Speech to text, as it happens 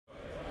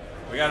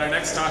We got our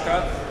next talk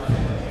up.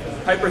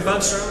 Piper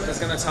Thunstrom is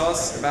going to tell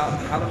us about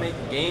how to make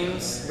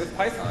games with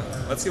Python.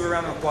 Let's give a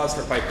round of applause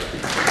for Piper.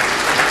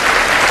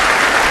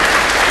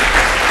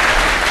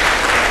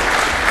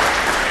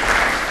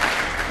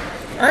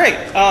 All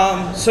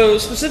right, so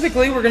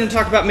specifically we're going to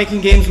talk about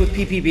making games with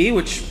PPB,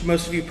 which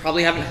most of you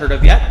probably haven't heard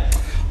of yet.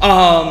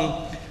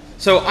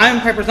 So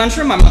I'm Piper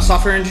Thunstrom. I'm a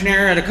software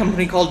engineer at a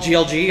company called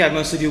GLG. I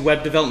mostly do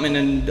web development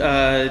and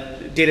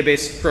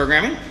database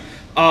programming.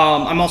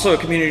 I'm also a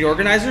community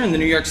organizer in the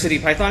New York City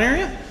Python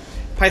area,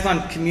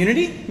 Python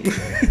community.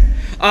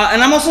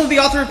 And I'm also the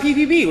author of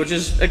PPB, which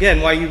is,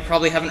 again, why you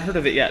probably haven't heard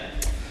of it yet.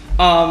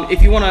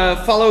 If you want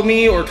to follow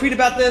me or tweet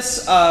about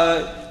this,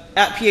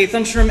 at PA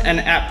Thunstrom and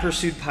at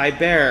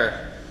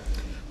PursuedPyBear.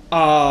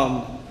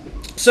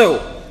 So,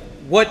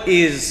 what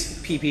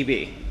is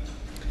PPB?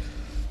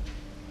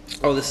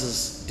 Oh,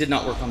 did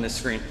not work on this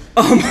screen.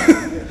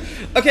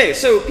 Okay,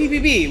 so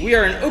PPB, we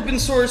are an open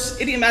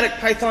source, idiomatic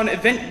Python,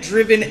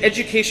 event-driven,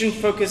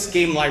 education-focused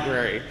game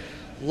library.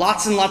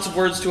 Lots and lots of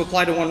words to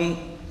apply to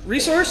one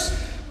resource.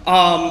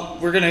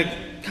 We're going to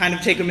kind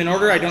of take them in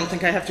order. I don't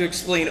think I have to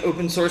explain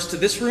open source to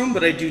this room,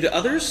 but I do to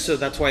others, so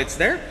that's why it's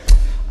there.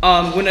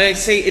 When I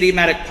say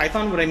idiomatic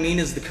Python, what I mean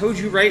is the code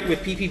you write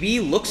with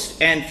PPB looks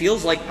and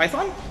feels like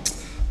Python.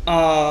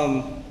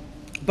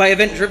 By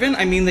event-driven,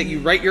 I mean that you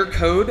write your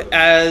code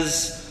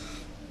as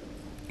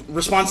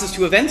responses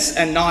to events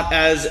and not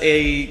as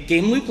a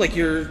game loop like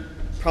you're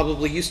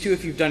probably used to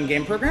if you've done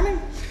game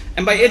programming.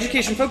 And by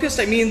education-focused,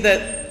 I mean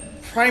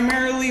that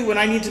primarily when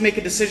I need to make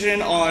a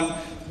decision on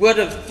what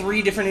of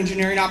 3 different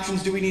engineering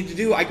options do we need to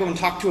do, I go and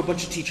talk to a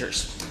bunch of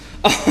teachers.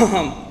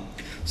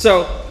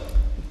 So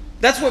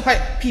that's what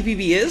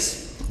PPB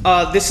is.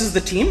 This is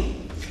the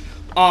team.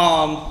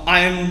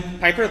 I'm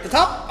Piper at the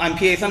top. I'm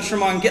PA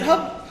Thunstrom on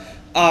GitHub.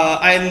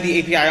 I'm the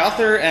API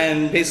author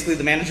and basically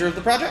the manager of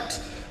the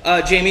project.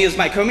 Jamie is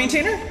my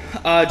co-maintainer.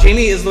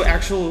 Jamie is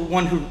actually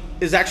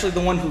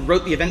the one who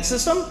wrote the event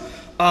system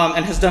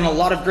and has done a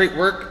lot of great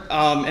work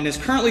and is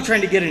currently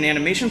trying to get an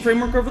animation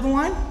framework over the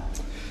line.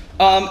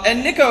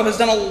 And Nico has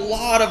done a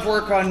lot of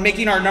work on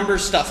making our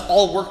numbers stuff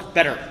all work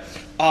better.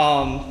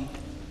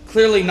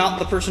 Clearly not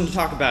the person to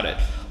talk about it.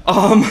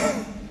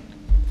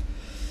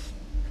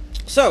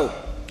 So,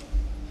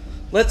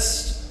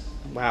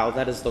 wow,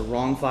 that is the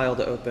wrong file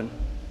to open.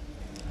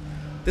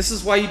 This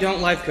is why you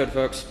don't live code,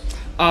 folks.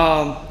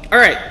 All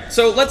right,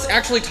 so let's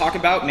actually talk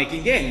about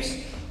making games.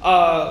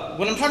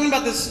 When I'm talking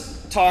about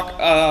this talk,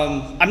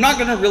 I'm not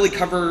going to really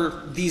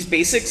cover these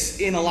basics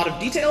in a lot of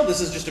detail. This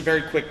is just a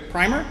very quick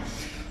primer.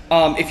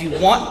 If you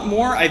want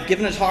more, I've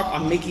given a talk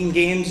on making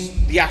games,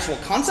 the actual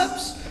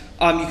concepts.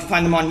 You can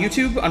find them on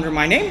YouTube under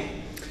my name.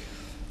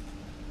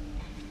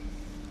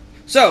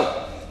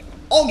 So,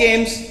 all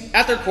games,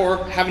 at their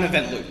core, have an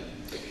event loop.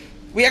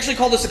 We actually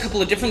call this a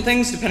couple of different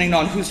things depending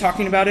on who's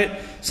talking about it.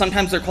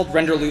 Sometimes they're called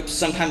render loops,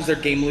 sometimes they're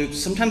game loops,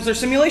 sometimes they're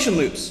simulation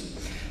loops.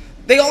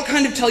 They all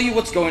kind of tell you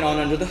what's going on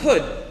under the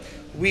hood.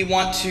 We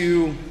want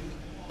to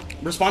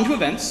respond to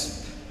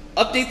events,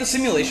 update the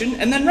simulation,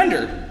 and then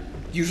render.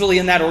 Usually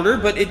in that order,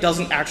 but it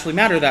doesn't actually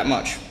matter that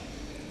much.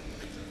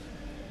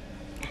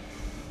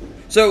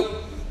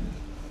 So,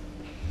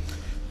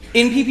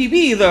 in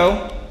PPB,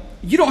 though,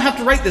 you don't have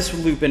to write this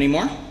loop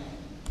anymore.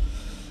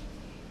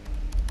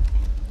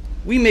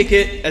 We make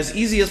it as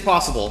easy as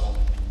possible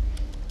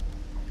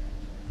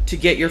to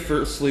get your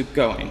first loop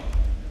going.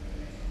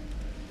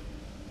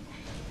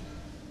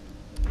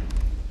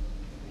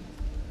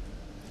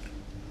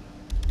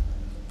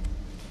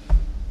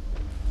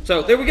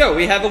 So there we go.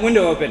 We have a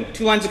window open,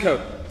 2 lines of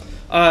code.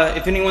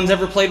 If anyone's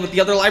ever played with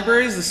the other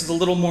libraries, this is a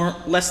little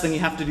less than you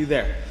have to do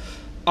there.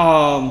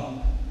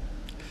 So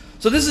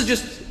this is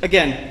just,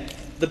 again,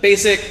 the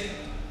basic,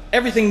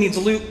 everything needs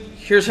a loop.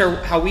 Here's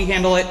how we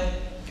handle it.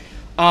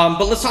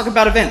 But let's talk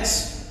about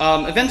events.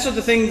 Events are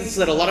the things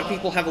that a lot of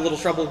people have a little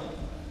trouble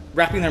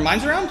wrapping their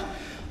minds around.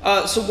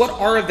 So what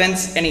are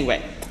events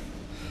anyway?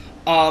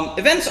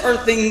 Events are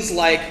things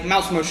like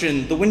mouse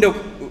motion, the window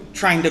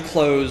trying to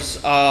close,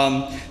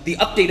 the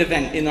update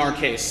event in our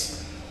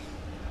case.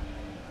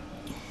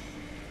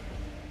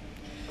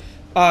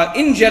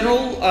 In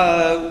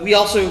general, we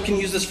also can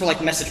use this for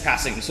like message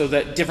passing so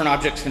that different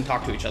objects can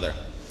talk to each other.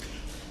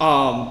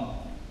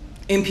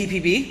 In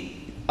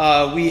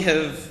PPB, we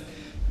have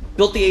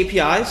built the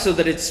API so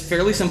that it's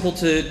fairly simple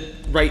to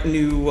write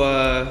new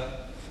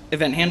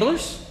event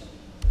handlers.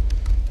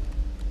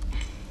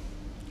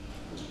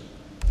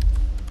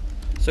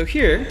 So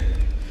here,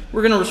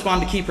 we're going to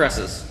respond to key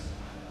presses.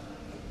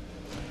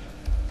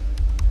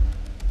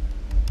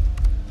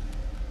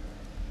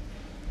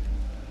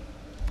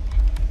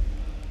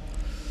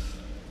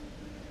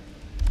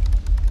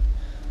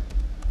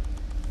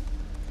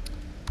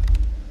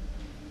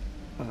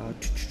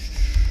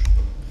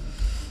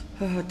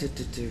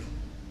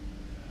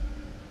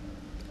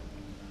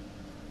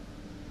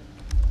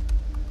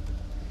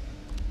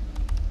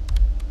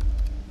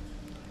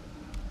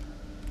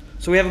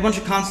 So we have a bunch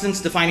of constants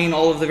defining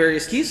all of the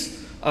various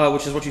keys,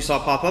 which is what you saw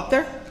pop up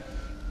there.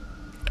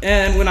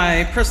 And when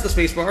I press the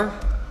spacebar,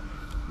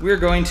 we're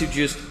going to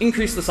just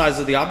increase the size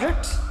of the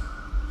object.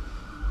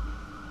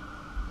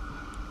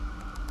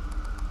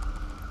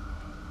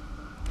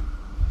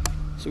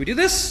 So we do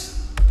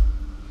this.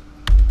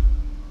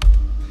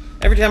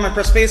 Every time I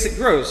press space, it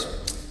grows.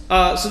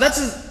 So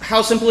that's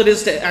how simple it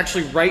is to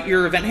actually write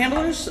your event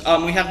handlers.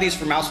 We have these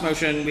for mouse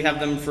motion. We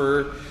have them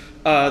for,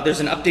 there's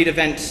an update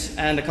event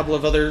and a couple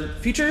of other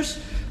features.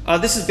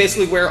 This is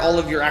basically where all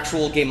of your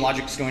actual game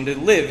logic is going to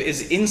live,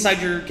 is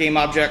inside your game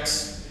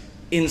objects,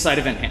 inside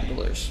event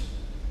handlers.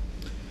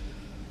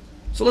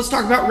 So let's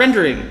talk about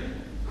rendering.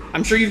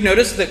 I'm sure you've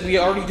noticed that we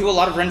already do a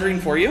lot of rendering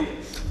for you,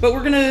 but we're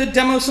going to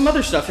demo some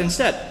other stuff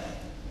instead.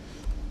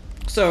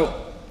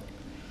 So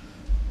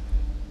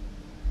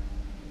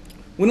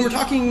when we're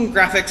talking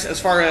graphics, as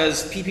far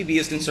as PPB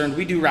is concerned,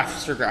 we do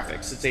raster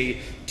graphics. It's a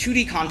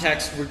 2D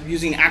context. We're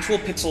using actual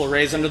pixel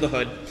arrays under the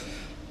hood.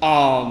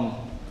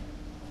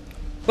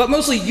 But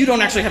mostly, you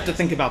don't actually have to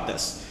think about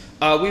this.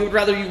 We would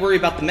rather you worry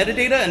about the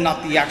metadata and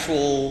not the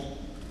actual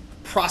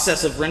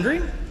process of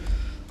rendering.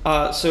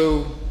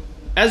 So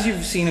as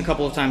you've seen a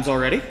couple of times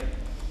already,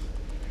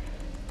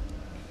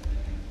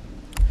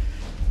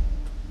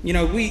 you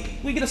know, we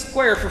get a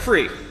square for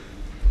free.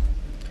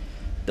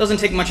 Doesn't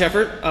take much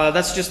effort.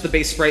 That's just the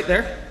base sprite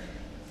there.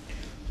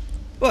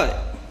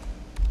 But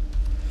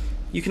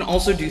you can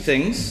also do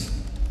things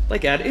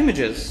like add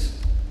images.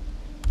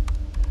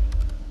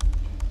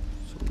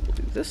 So we'll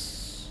do this.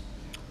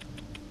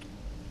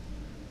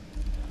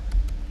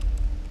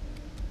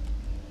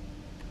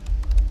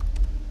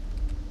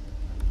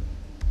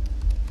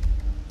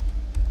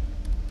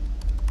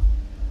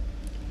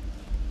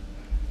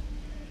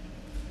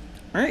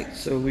 All right,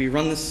 so we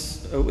run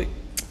this. Oh, wait.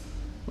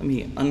 Let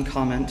me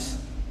uncomment.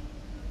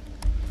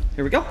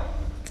 Here we go. All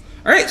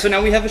right, so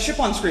now we have a ship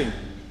on screen.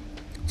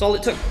 That's all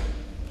it took.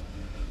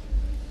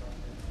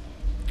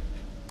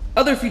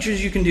 Other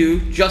features you can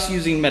do just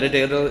using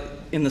metadata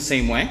in the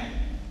same way.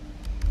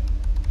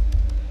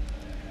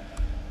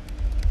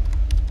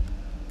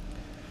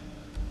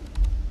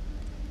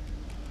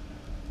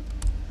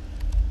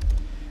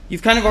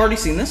 You've kind of already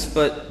seen this,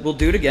 but we'll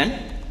do it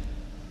again.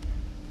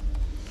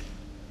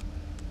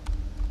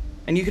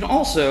 And you can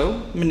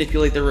also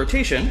manipulate the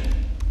rotation.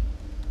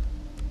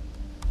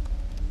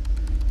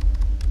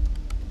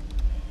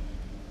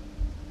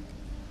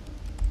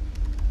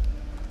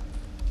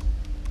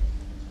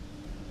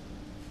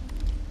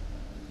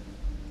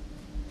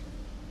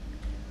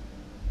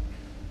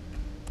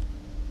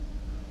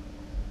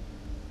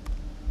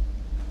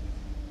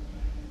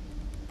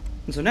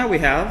 And so now we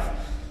have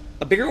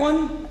a bigger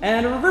one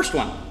and a reversed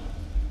one.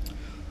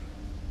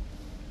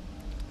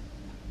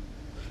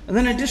 And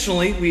then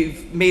additionally,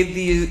 we've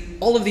made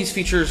all of these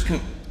features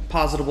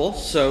compositable,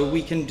 so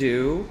we can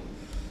do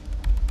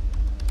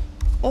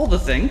all the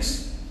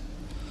things.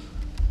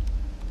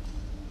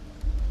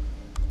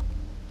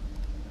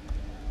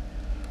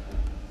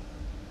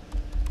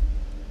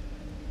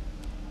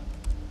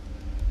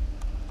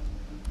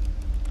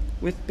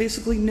 With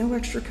basically no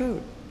extra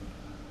code.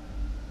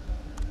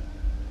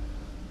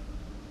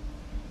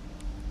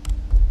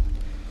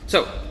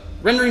 So,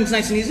 rendering's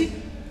nice and easy.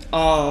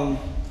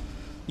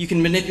 You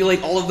can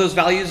manipulate all of those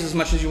values as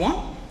much as you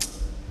want.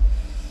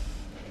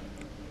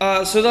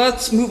 So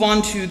let's move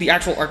on to the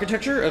actual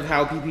architecture of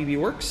how PPB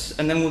works,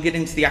 and then we'll get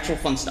into the actual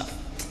fun stuff.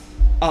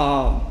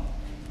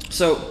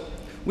 So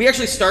we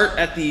actually start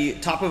at the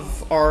top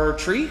of our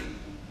tree.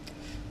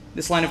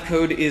 This line of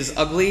code is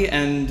ugly,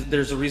 and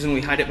there's a reason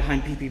we hide it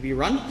behind PPB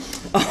run.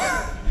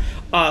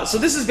 So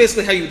this is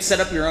basically how you would set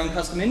up your own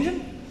custom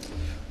engine.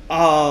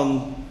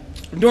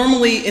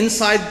 Normally,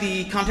 inside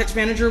the context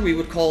manager, we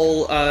would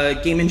call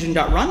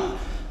gameengine.run,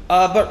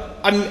 but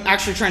I'm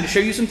actually trying to show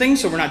you some things,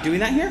 so we're not doing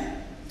that here.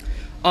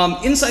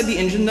 Inside the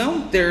engine, though,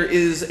 there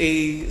is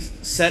a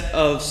set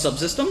of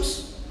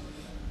subsystems.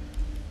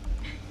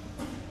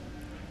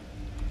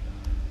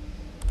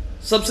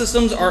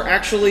 Subsystems are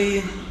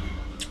actually...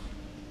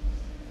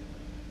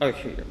 Oh,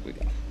 here we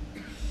go.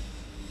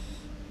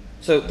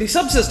 So the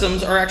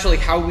subsystems are actually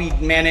how we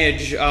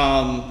manage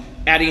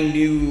adding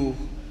new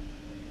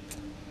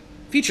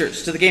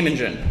features to the game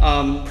engine.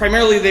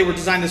 Primarily, they were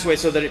designed this way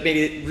so that it made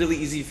it really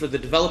easy for the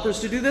developers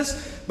to do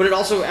this, but it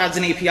also adds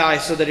an API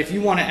so that if you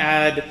want to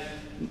add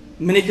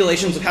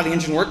manipulations of how the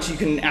engine works, you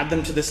can add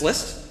them to this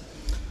list.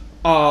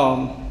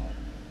 And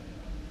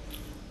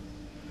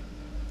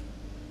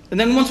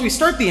then once we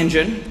start the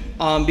engine,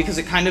 because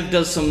it kind of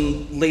does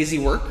some lazy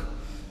work,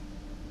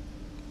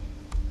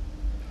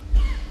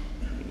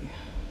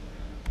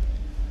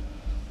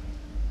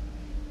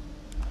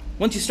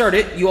 once you start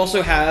it, you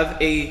also have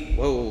a,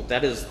 whoa,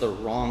 that is the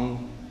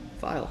wrong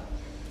file.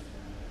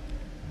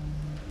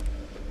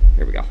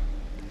 Here we go.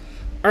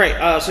 All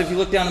right, so if you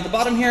look down at the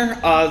bottom here,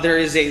 there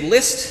is a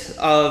list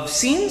of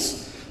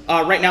scenes.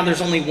 Right now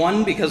there's only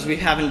one because we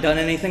haven't done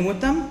anything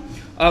with them.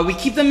 We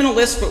keep them in a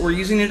list, but we're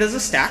using it as a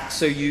stack,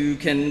 so you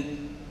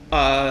can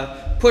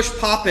push,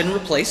 pop, and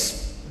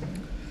replace.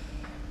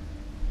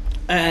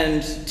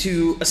 And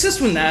to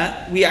assist with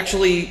that, we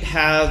actually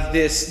have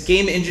this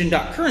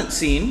gameengine.current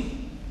scene.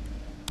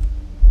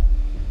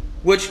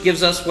 which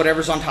gives us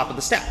whatever's on top of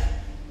the stack.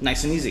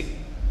 Nice and easy.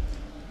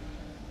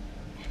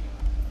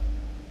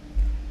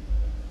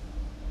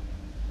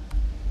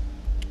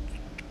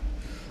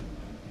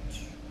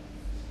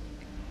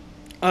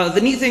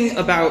 The neat thing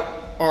about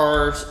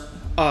our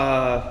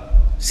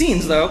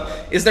scenes, though,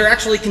 is they're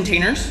actually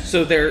containers,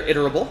 so they're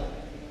iterable.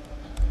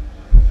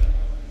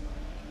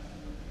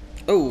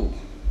 Oh,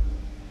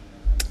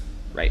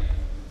 right.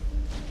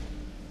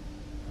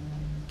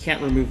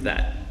 Can't remove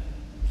that.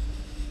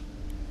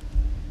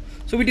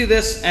 So we do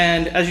this,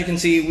 and as you can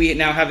see, we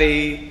now have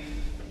a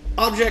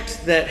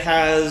object that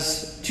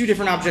has two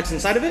different objects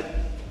inside of it.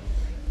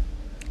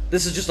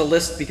 This is just a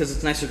list because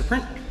it's nicer to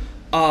print.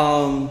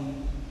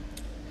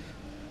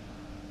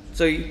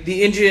 So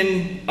the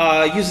engine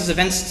uses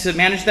events to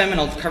manage them,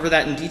 and I'll cover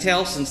that in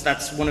detail since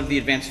that's one of the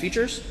advanced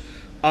features.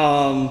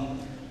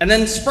 And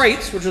then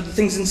sprites, which are the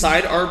things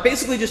inside, are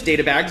basically just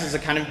data bags, as I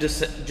kind of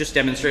just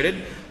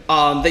demonstrated,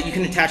 that you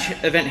can attach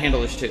event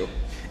handlers to.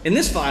 In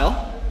this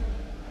file,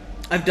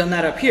 I've done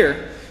that up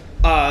here,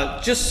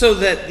 just so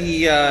that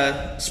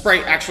the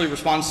sprite actually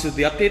responds to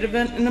the update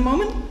event in a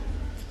moment.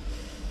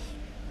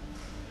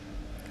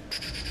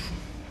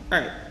 All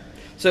right.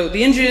 So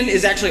the engine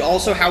is actually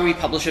also how we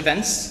publish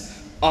events.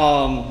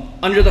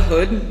 Under the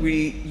hood,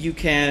 you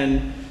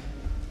can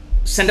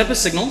send up a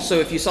signal. So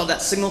if you saw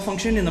that signal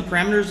function in the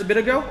parameters a bit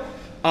ago,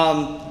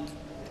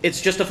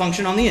 it's just a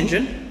function on the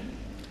engine.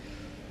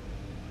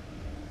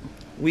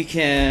 We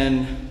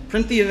can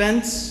print the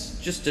events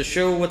just to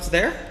show what's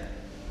there.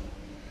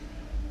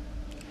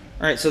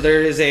 All right, so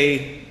there is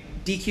a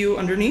DQ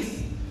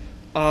underneath.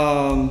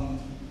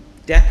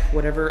 Deck,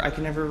 whatever, I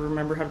can never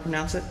remember how to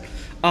pronounce it.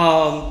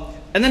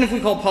 And then if we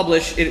call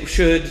publish, it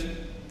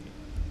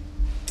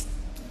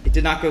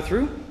did not go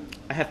through.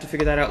 I have to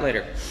figure that out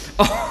later.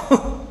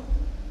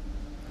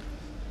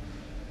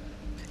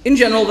 In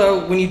general,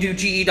 though, when you do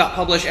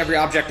ge.publish, every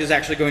object is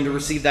actually going to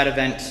receive that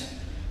event.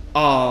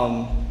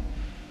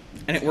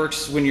 And it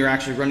works when you're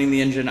actually running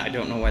the engine. I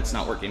don't know why it's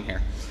not working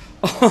here.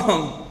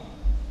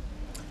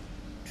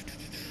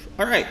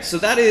 All right, so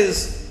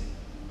that's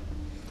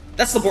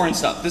the boring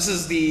stuff. This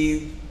is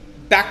the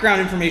background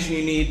information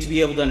you need to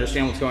be able to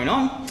understand what's going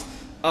on.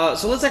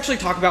 So let's actually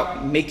talk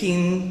about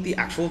making the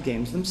actual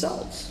games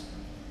themselves.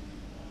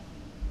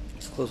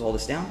 Let's close all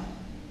this down.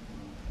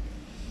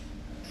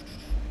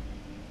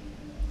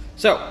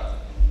 So,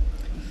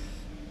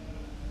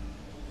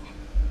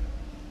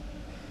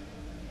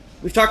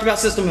 we've talked about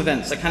system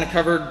events. I kind of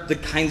covered the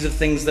kinds of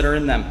things that are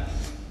in them.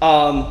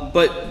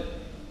 But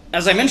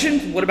as I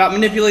mentioned, what about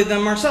manipulating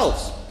them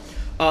ourselves?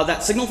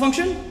 That signal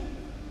function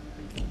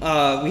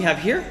we have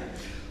here.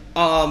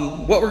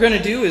 What we're going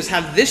to do is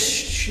have this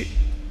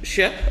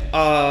ship,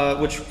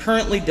 which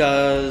currently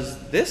does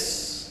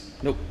this.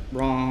 Nope,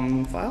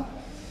 wrong file.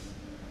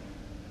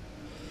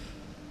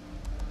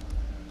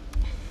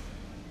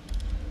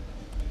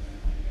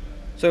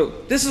 So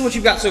this is what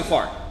you've got so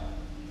far.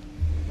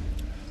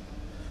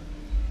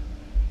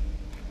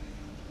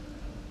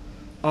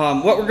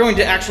 What we're going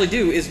to actually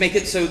do is make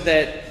it so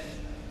that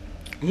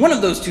one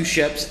of those two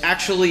ships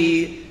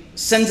actually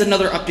sends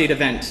another update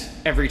event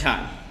every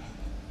time.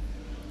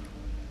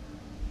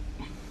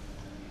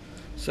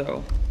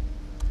 So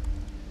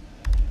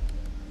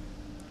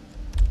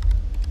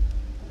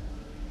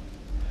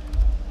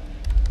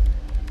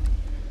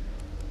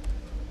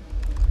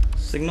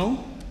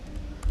signal.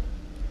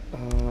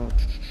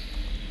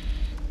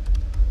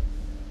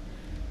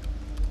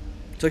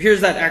 So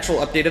here's that actual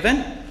update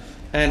event,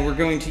 and we're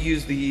going to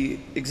use the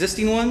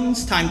existing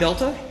ones, time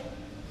delta.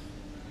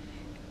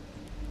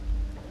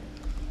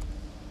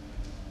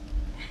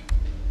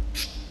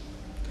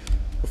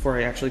 Before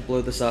I actually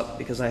blow this up,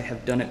 because I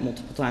have done it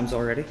multiple times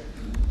already.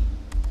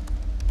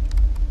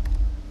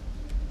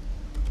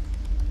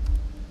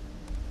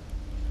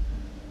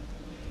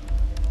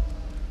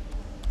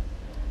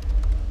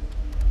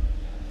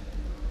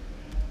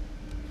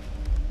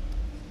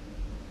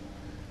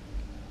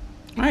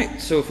 All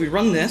right, so if we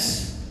run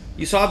this,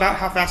 you saw about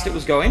how fast it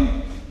was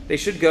going. They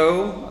should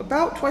go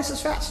about twice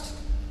as fast.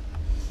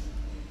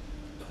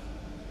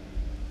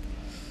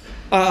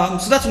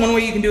 So that's one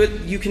way you can do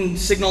it. You can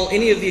signal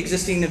any of the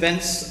existing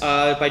events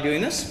by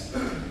doing this.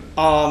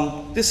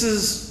 This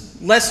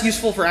is less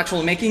useful for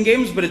actually making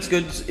games, but it's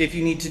good if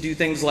you need to do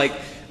things like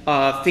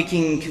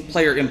faking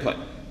player input.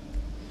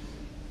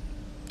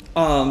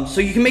 So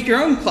you can make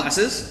your own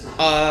classes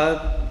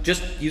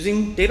just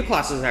using data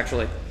classes,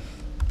 actually.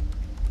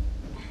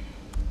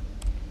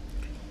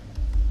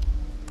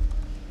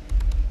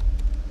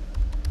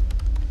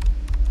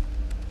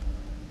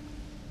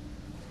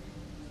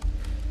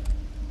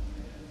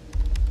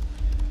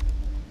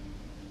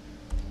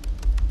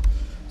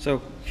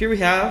 So here we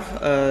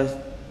have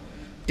a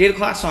data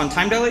class on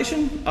time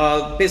dilation.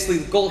 Basically,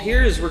 the goal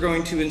here is we're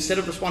going to, instead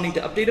of responding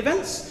to update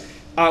events,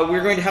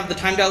 we're going to have the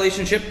time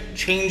dilation ship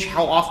change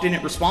how often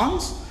it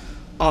responds.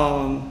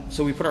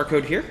 So we put our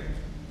code here.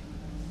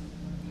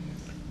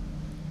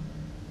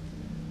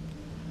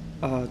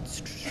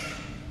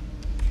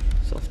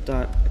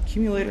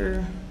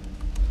 Self.accumulator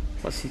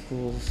plus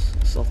equals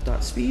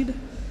self.speed,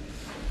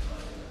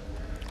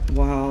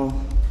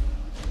 while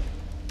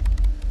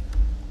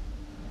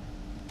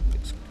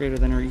it's greater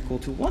than or equal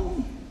to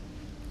 1.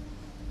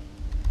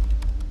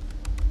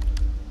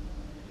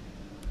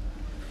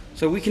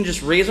 So we can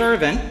just raise our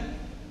event,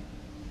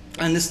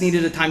 and this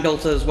needed a time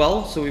delta as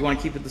well, so we want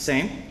to keep it the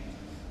same.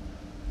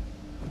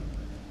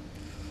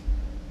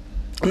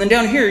 And then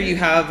down here you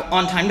have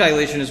on time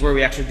dilation is where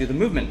we actually do the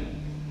movement.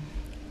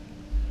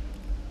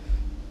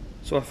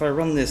 So if I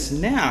run this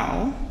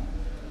now,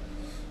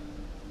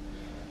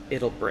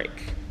 it'll break.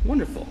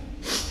 Wonderful.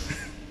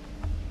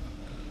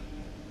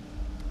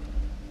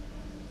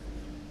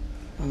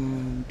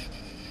 I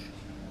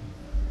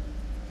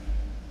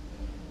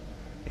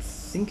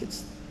think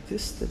it's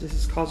this that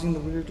is causing the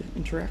weird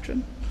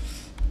interaction.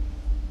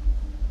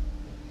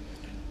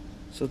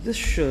 So this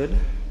should,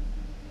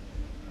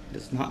 it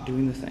is not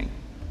doing the thing.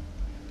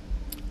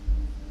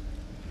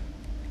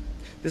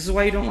 This is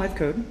why you don't live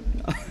code.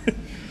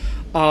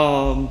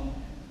 Oh,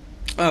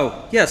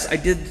 yes, I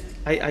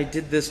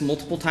did this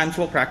multiple times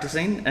while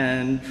practicing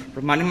and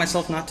reminding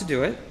myself not to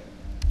do it.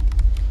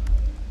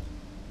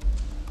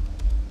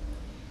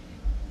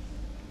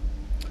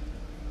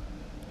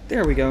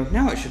 There we go.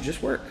 Now it should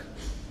just work.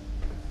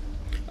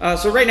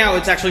 So right now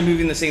it's actually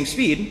moving the same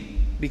speed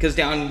because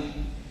down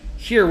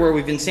here where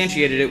we've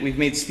instantiated it, we've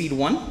made speed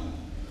 1.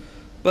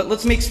 But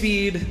let's make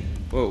speed,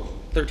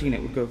 13,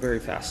 it would go very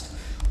fast.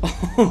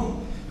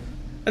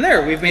 And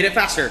there, we've made it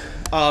faster.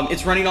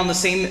 It's running on the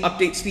same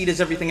update speed as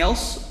everything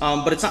else,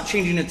 but it's not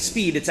changing its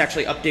speed, it's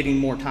actually updating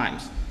more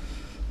times.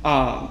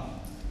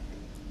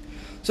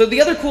 So the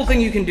other cool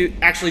thing you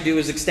can actually do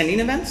is extending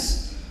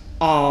events.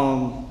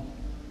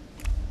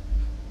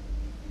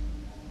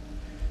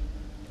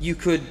 You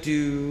could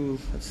do,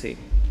 let's see,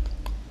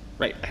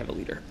 right, I have a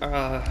leader.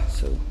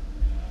 So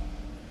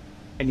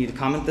I need to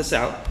comment this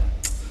out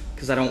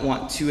because I don't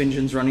want 2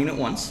 engines running at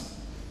once.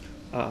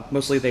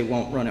 Mostly they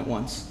won't run at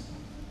once.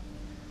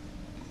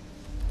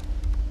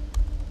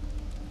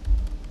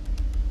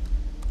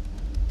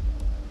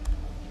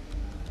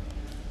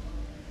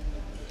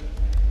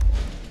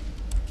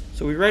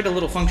 So we write a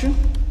little function.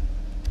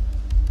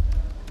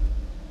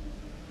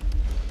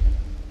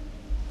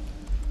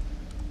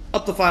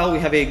 Up the file, we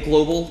have a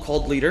global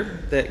called leader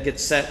that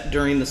gets set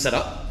during the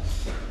setup.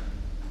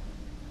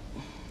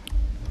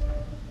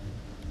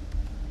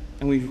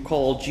 And we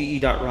call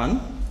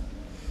ge.run.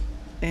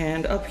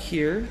 And up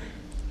here,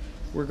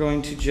 we're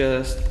going to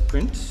just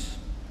print.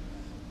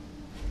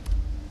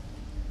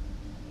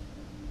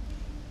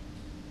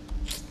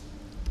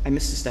 I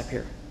missed a step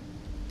here.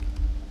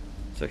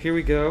 So here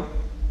we go.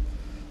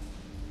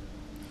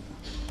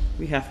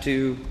 We have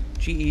to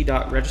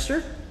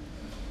ge.register.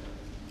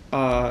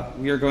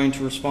 We are going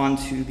to respond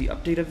to the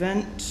update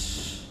event,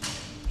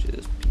 which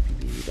is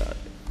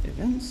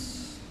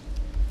ppb.events.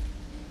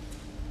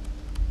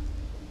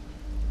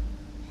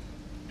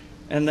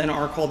 And then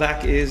our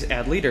callback is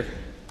add leader.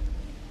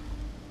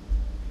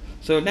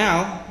 So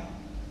now,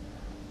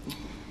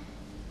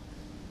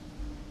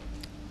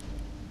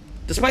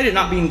 despite it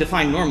not being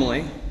defined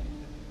normally,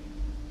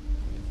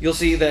 you'll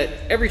see that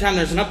every time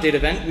there's an update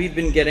event, we've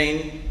been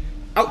getting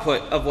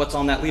output of what's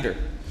on that leader.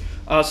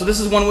 So this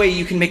is one way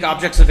you can make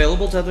objects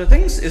available to other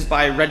things, is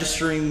by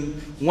registering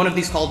one of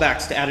these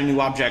callbacks to add a new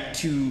object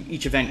to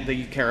each event that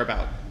you care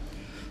about.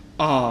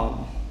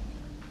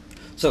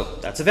 So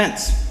that's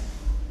events.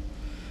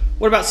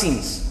 What about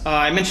scenes?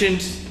 I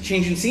mentioned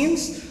changing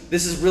scenes.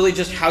 This is really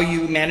just how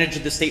you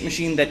manage the state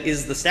machine that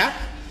is the stack.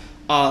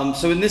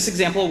 So in this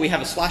example, we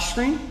have a splash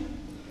screen.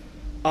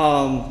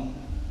 I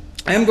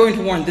am going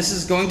to warn, this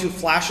is going to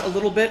flash a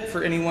little bit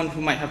for anyone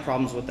who might have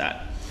problems with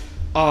that.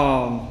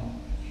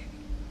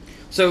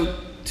 So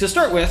to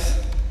start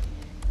with,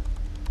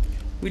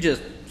 we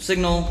just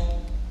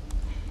signal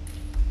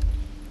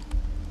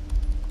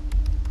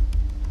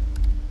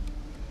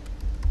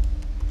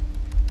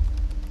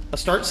a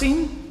start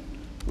scene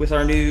with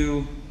our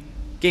new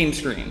game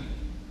screen.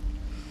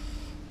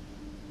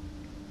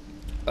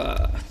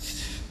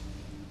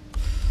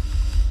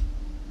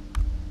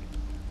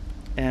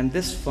 And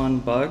this fun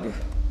bug.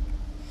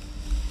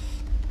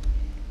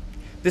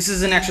 This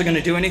isn't actually going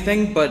to do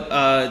anything, but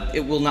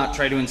it will not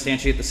try to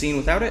instantiate the scene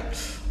without it.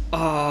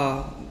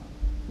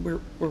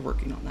 We're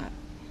working on that.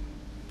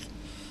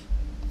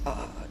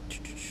 All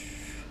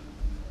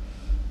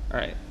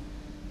right.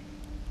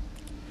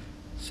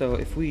 So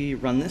if we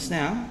run this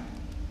now,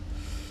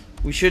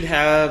 we should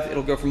have,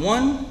 it'll go from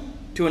one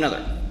to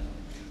another.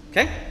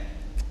 Okay?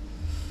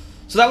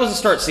 So that was the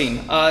start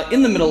scene.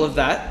 In the middle of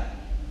that,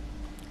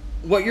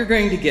 what you're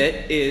going to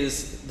get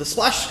is the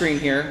splash screen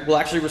here will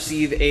actually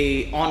receive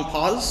a on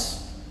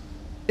pause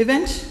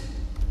event.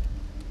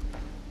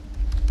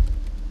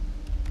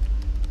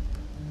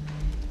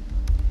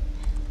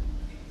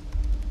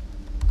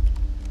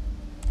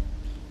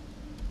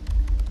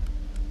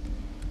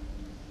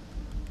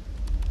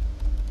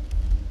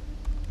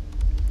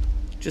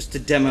 Just to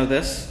demo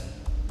this.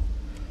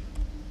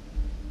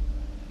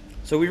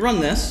 So we run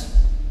this.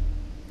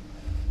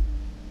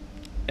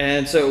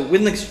 And so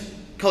when the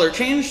color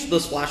changed, the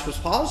splash was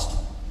paused.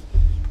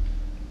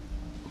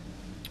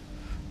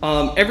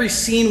 Every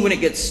scene, when it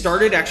gets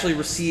started, actually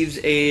receives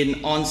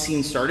an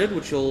on-scene started,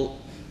 which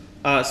you'll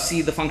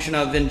see the function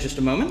of in just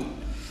a moment.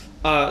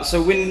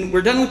 So when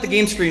we're done with the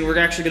game screen, we're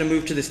actually going to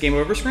move to this game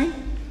over screen.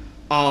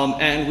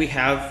 And we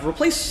have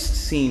replace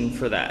scene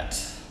for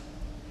that.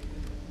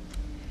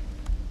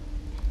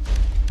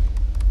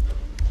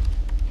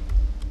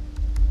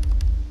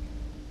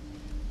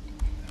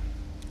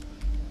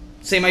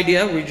 Same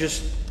idea, we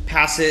just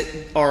pass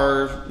it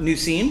our new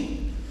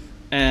scene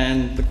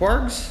and the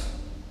quargs.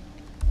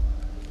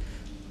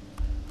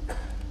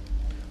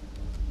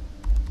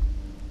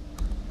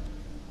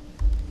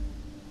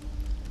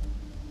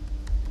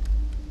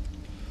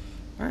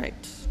 All right,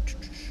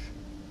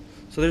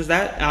 so there's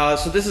that.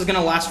 So this is going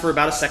to last for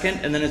about a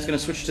second, and then it's going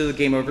to switch to the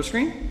game over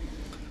screen.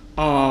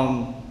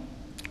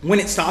 When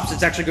it stops,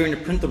 it's actually going to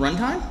print the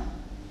runtime.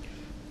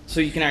 So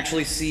you can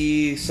actually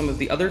see some of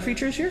the other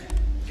features here.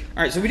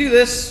 All right, so we do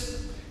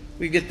this,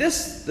 we get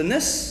this, then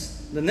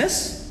this, then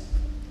this.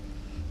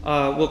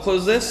 We'll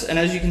close this, and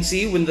as you can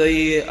see, when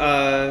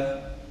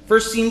the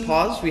first scene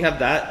paused, we have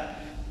that.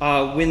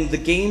 When the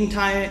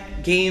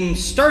game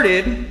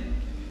started,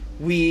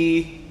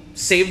 we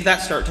saved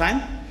that start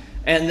time,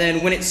 and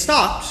then when it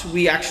stopped,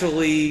 we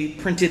actually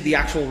printed the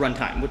actual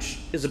runtime, which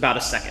is about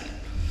a second.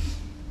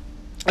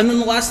 And then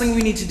the last thing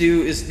we need to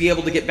do is be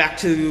able to get back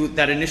to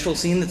that initial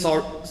scene that's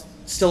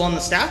still on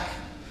the stack.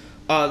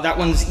 That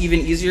one's even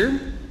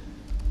easier.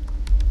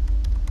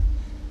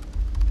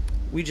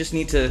 We just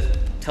need to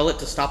tell it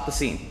to stop the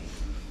scene.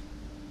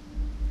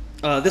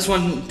 This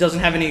one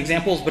doesn't have any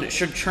examples, but it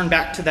should turn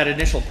back to that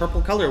initial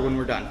purple color when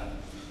we're done.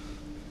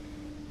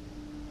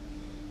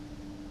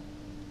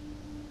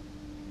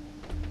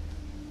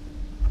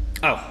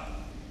 Oh,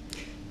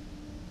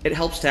 it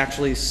helps to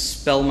actually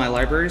spell my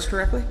libraries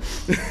correctly.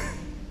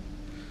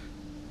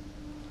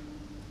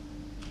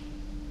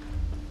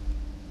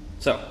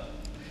 So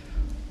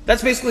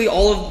that's basically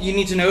all you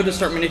need to know to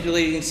start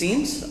manipulating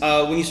scenes.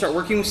 When you start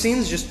working with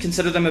scenes, just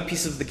consider them a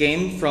piece of the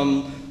game,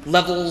 from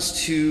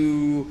levels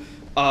to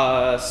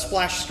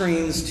splash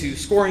screens to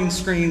scoring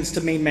screens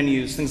to main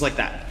menus, things like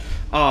that.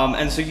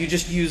 And so you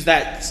just use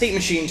that state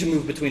machine to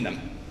move between them.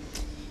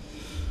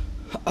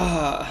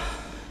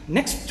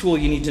 Next tool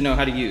you need to know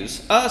how to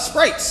use,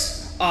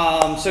 sprites.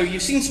 So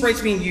you've seen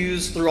sprites being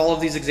used through all of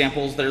these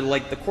examples. They're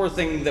like the core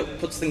thing that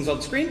puts things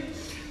on screen.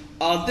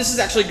 This is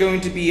actually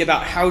going to be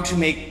about how to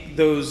make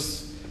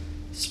those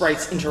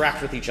sprites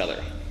interact with each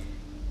other.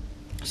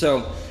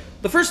 So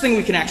the first thing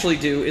we can actually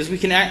do is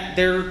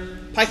they're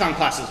Python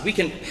classes. We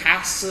can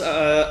pass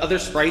other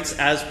sprites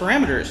as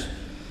parameters.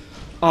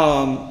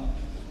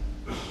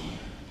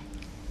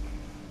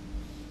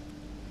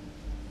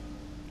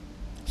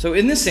 So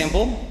in this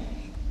sample,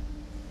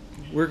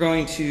 we're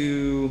going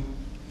to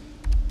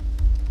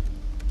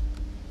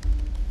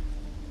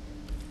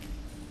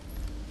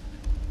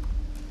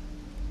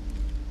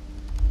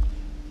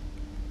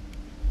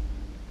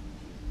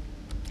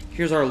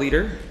here's our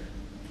leader.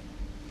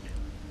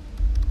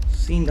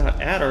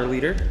 Scene.add our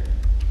leader.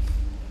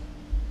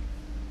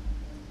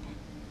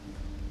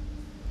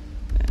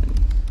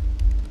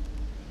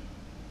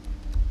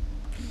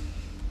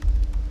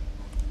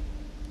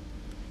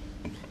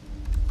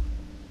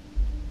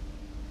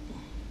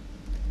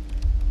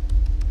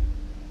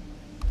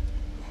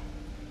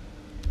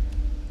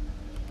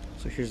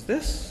 So here's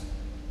this.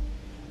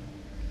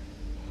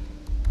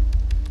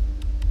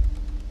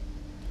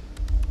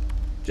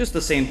 Just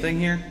the same thing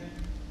here.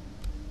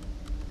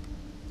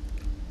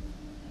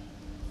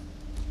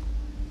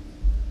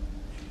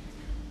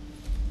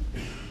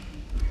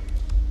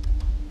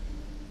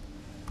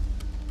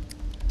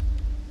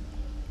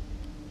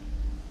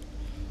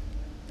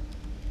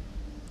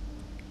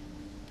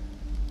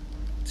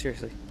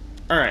 Seriously.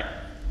 All right.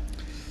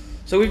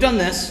 So we've done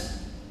this.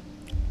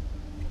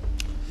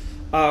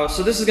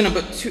 So this is going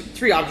to put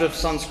three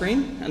objects on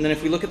screen, and then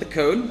if we look at the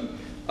code,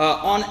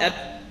 on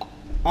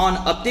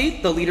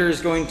update, the leader is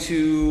going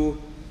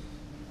to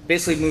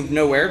basically move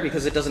nowhere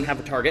because it doesn't have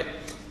a target.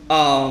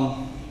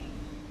 Oh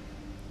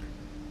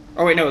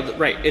wait, no,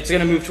 right, it's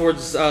going to move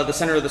towards the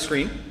center of the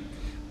screen.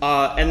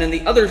 And then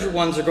the other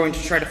ones are going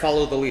to try to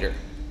follow the leader.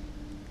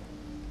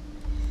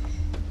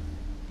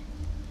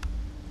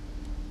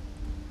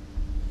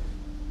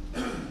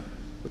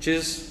 Which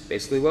is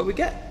basically what we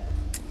get.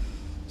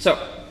 So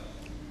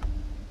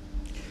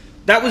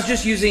that was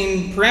just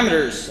using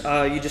parameters.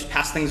 You just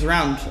pass things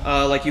around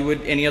like you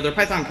would any other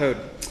Python code.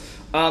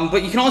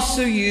 But you can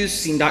also use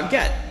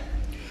scene.get.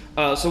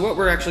 So what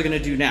we're actually going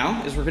to do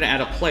now is we're going to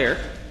add a player.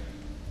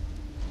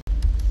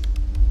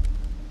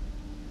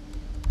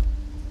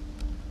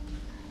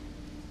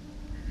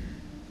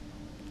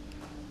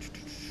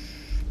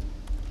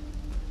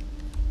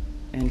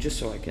 And just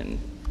so I can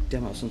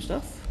demo some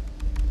stuff.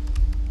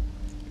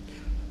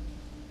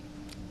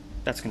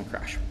 That's going to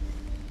crash.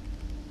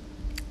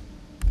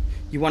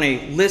 You want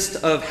a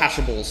list of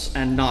hashables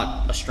and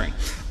not a string.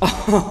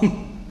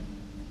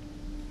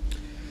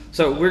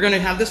 So we're going to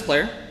have this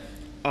player.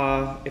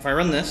 If I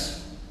run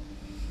this,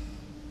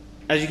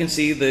 as you can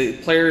see, the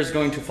player is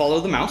going to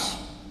follow the mouse.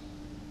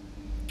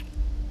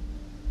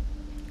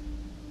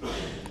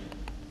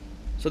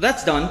 So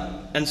that's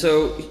done. And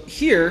so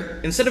here,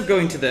 instead of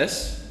going to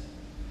this,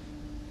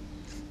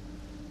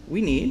 we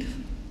need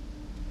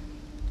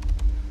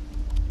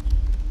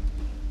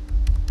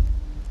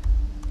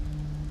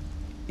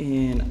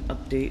in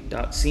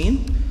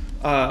update.scene.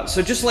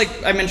 So just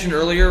like I mentioned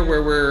earlier,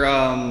 where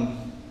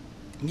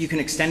you can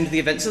extend the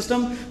event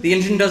system, the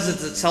engine does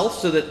it itself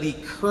so that the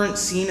current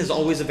scene is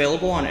always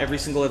available on every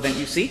single event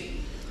you see.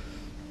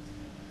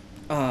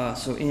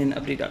 So in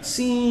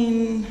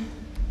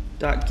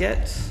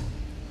update.scene.get.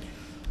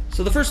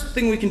 So the first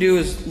thing we can do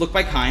is look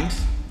by kind.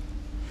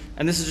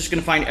 And this is just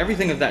going to find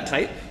everything of that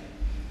type.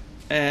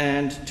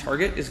 And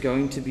target is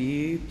going to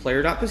be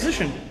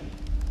player.position.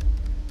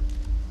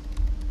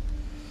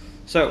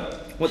 So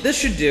what this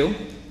should do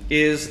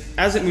is,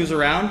 as it moves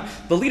around,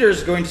 the leader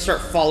is going to start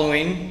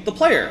following the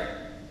player.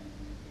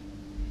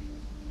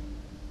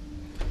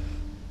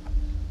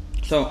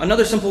 So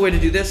another simple way to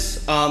do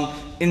this,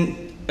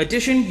 in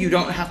addition, you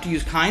don't have to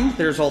use kind.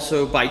 There's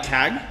also by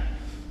tag,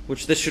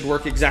 which this should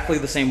work exactly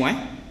the same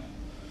way.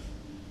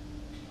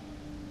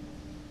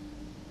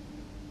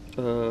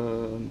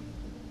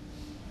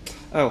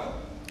 Oh,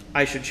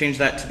 I should change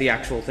that to the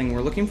actual thing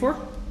we're looking for.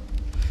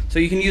 So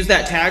you can use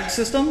that tag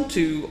system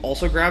to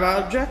also grab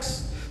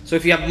objects. So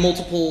if you have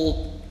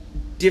multiple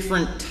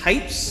different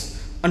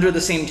types under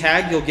the same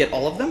tag, you'll get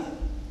all of them.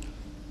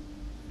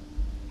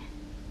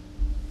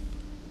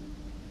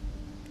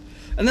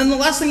 And then the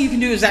last thing you can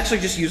do is actually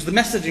just use the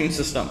messaging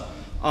system.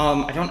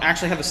 I don't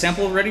actually have a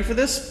sample ready for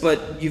this,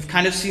 but you've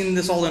kind of seen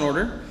this all in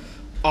order.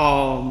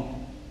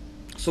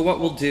 So what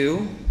we'll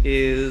do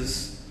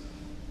is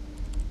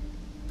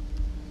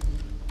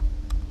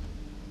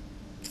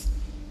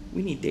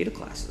we need data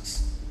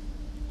classes.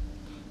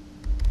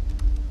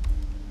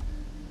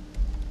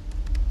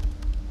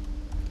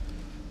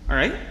 All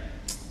right,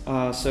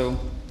 so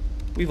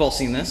we've all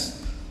seen this.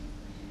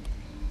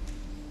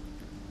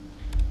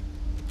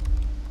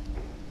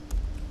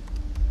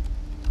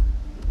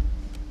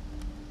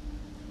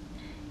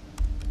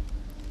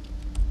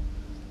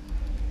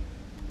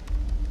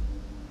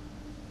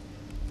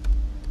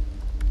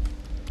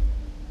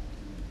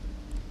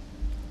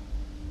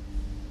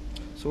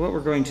 So what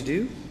we're going to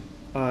do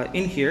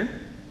in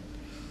here,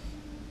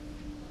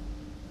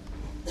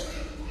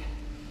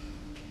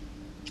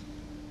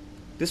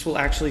 this will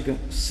actually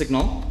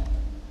signal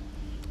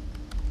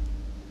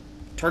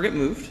target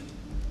moved,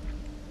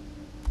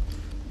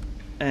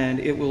 and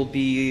it will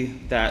be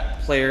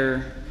that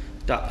player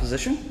dot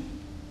position.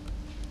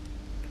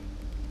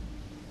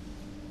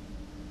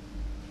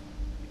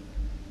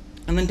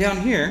 And then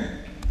down here,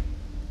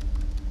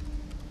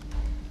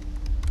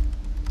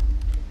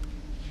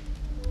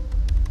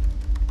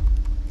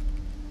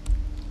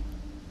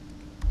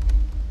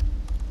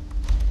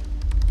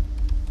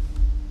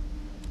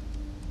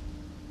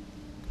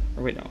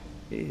 or wait, no,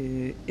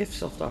 if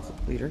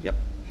self.leader, yep.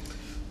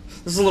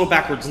 This is a little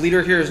backwards.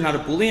 Leader here is not a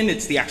Boolean,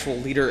 it's the actual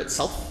leader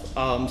itself.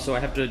 So I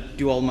have to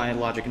do all my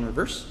logic in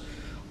reverse.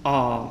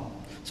 So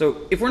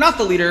if we're not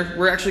the leader,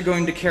 we're actually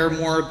going to care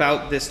more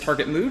about this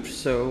target moved.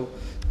 So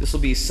this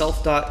will be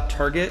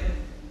self.target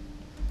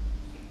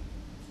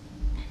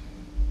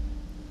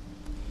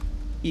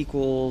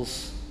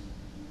equals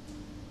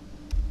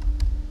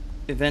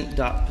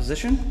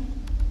event.position.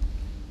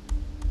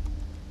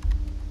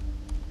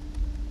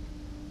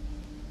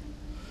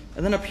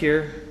 And then up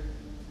here,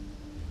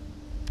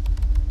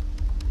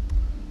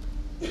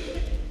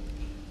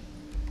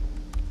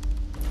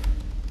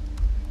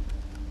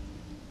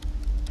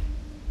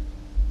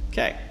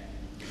 okay.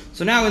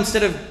 So now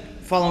instead of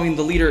following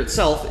the leader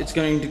itself, it's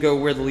going to go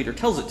where the leader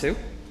tells it to.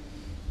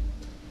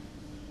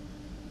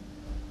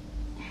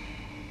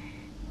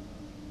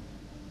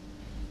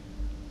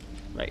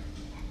 Right.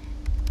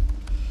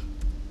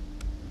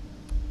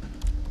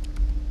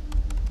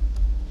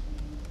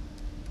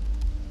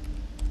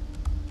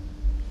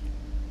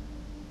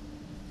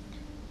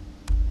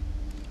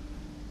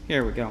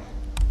 Here we go.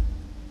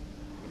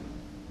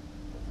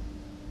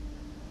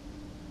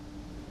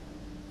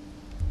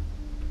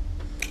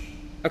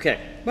 Okay,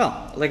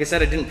 well, like I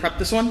said, I didn't prep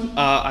this one.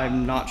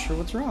 I'm not sure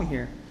what's wrong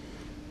here.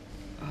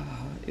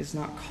 Is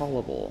not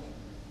callable.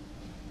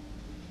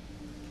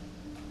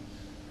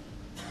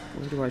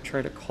 Where do I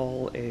try to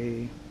call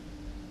a...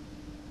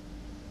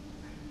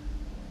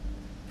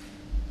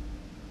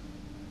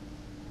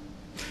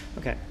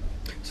 Okay,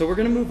 so we're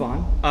going to move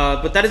on.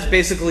 But that is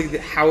basically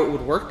how it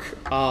would work.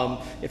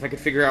 If I could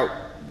figure out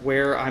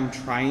where I'm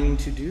trying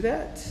to do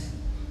that.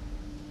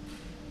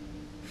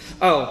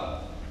 Oh.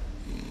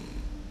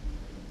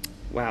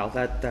 Wow,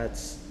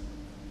 that's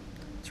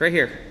it's right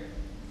here.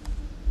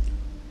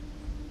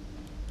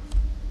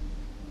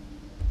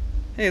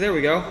 Hey, there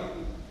we go.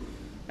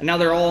 And now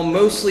they're all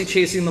mostly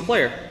chasing the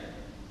player.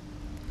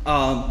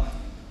 So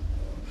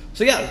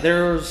yeah,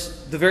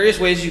 there's the various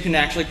ways you can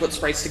actually put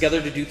sprites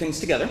together to do things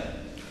together.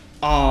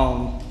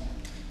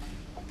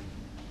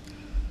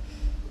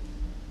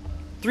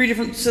 3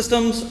 different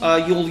systems.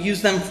 You'll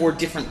use them for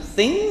different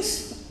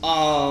things.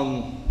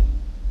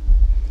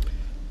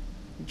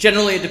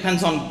 Generally, it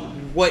depends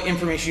on what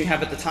information you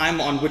have at the time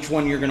on which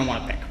one you're going to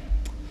want to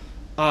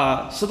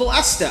pick. So the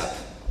last step,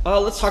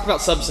 let's talk about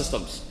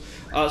subsystems.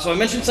 So I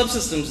mentioned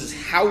subsystems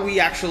is how we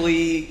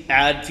actually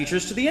add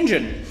features to the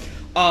engine.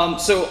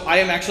 So I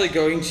am actually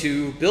going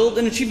to build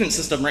an achievement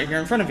system right here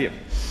in front of you.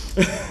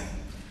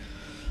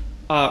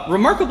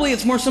 Remarkably,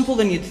 it's more simple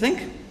than you'd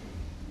think.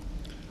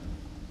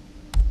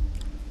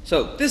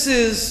 So this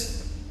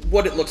is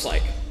what it looks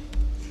like.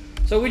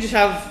 So we just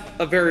have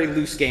a very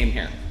loose game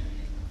here.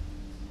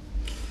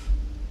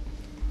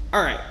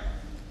 All right.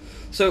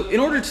 So in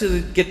order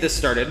to get this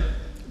started,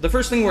 the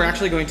first thing we're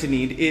actually going to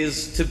need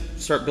is to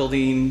start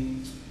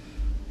building,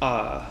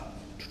 let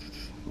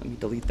me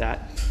delete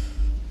that.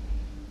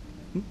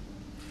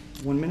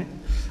 1 minute.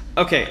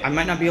 Okay, I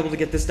might not be able to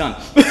get this done.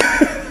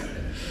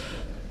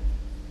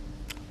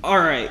 All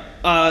right,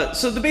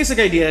 so the basic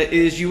idea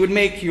is you would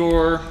make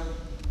your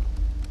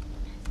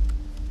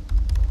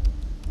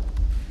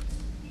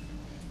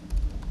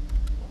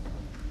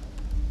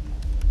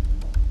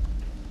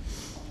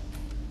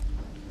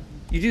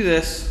you do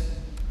this.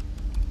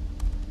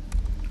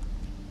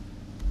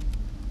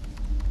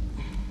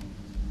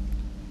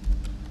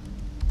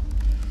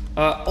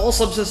 All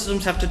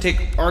subsystems have to take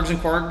args and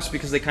kwargs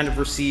because they kind of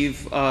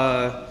receive,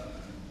 they're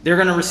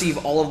going to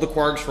receive all of the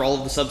kwargs for all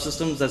of the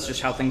subsystems. That's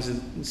just how things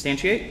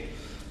instantiate.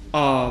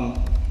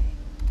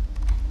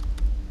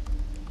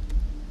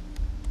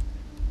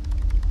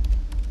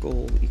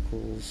 Goal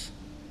equals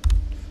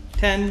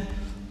 10.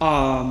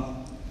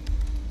 I'm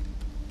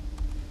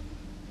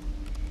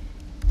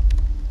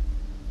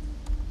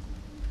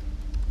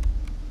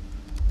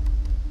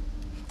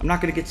not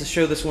going to get to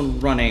show this one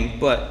running,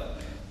 but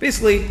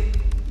basically,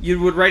 you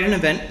would write an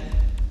event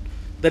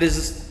that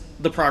is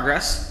the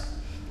progress.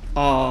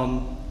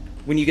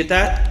 When you get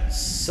that,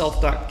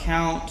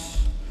 self.count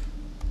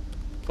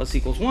plus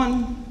equals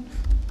 1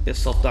 is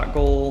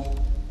self.goal.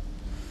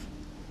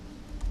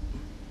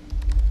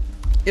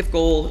 If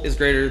goal is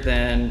greater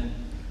than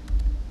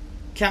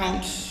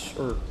count,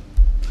 or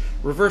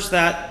reverse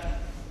that.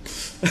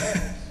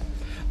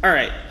 All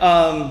right.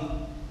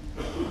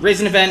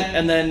 Raise an event,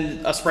 and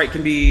then a sprite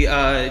can be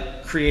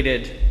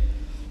created,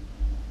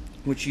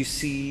 which you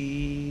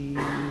see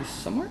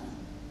somewhere?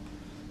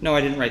 No,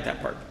 I didn't write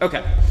that part.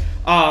 Okay.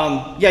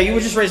 Yeah, you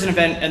would just raise an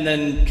event and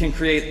then can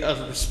create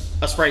a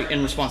sprite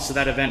in response to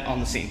that event on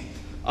the scene.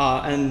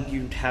 And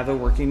you'd have a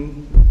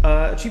working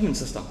achievement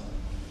system.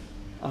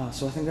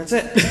 So I think that's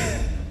it.